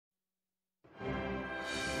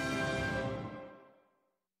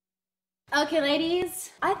Okay, ladies,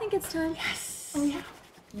 I think it's time. Yes. Oh, yeah.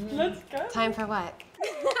 Let's go. Time for what?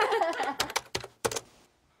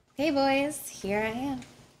 Hey, boys, here I am.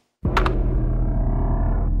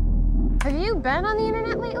 Have you been on the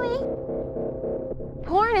internet lately?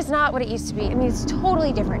 Porn is not what it used to be. I mean, it's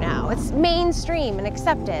totally different now. It's mainstream and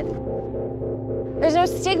accepted. There's no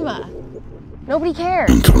stigma. Nobody cares.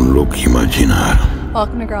 Într-un loc imaginar.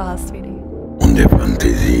 Welcome to GirlHouse, sweetie. Unde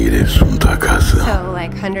fanteziile sunt acasă. So,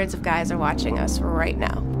 like, hundreds of guys are watching us right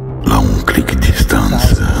now. La un click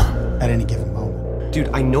distanță. At any given moment. Dude,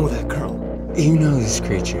 I know that girl. You know this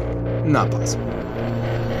creature. Not possible.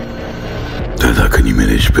 Dar dacă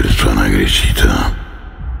nimerești persoana greșită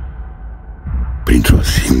printr-o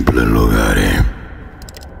simplă logare,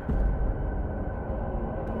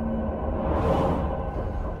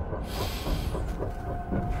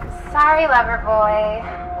 Sorry, lover boy.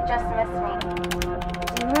 You just missed me.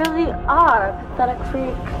 You really are a pathetic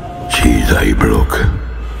freak. și îi dai bloc.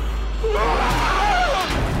 No.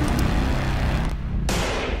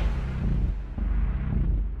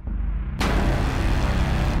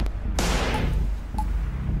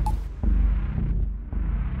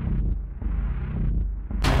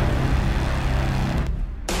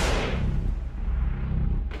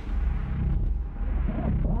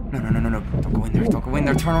 Don't go in there. Don't go in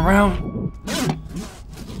there. Turn around.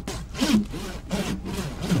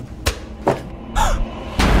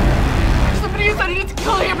 Somebody is ready to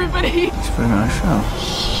kill everybody. He's putting on a show.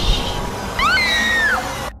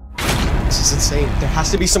 This is insane. There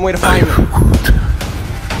has to be some way to Ai find him. făcut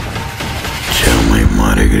cea mai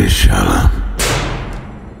mare greșeală.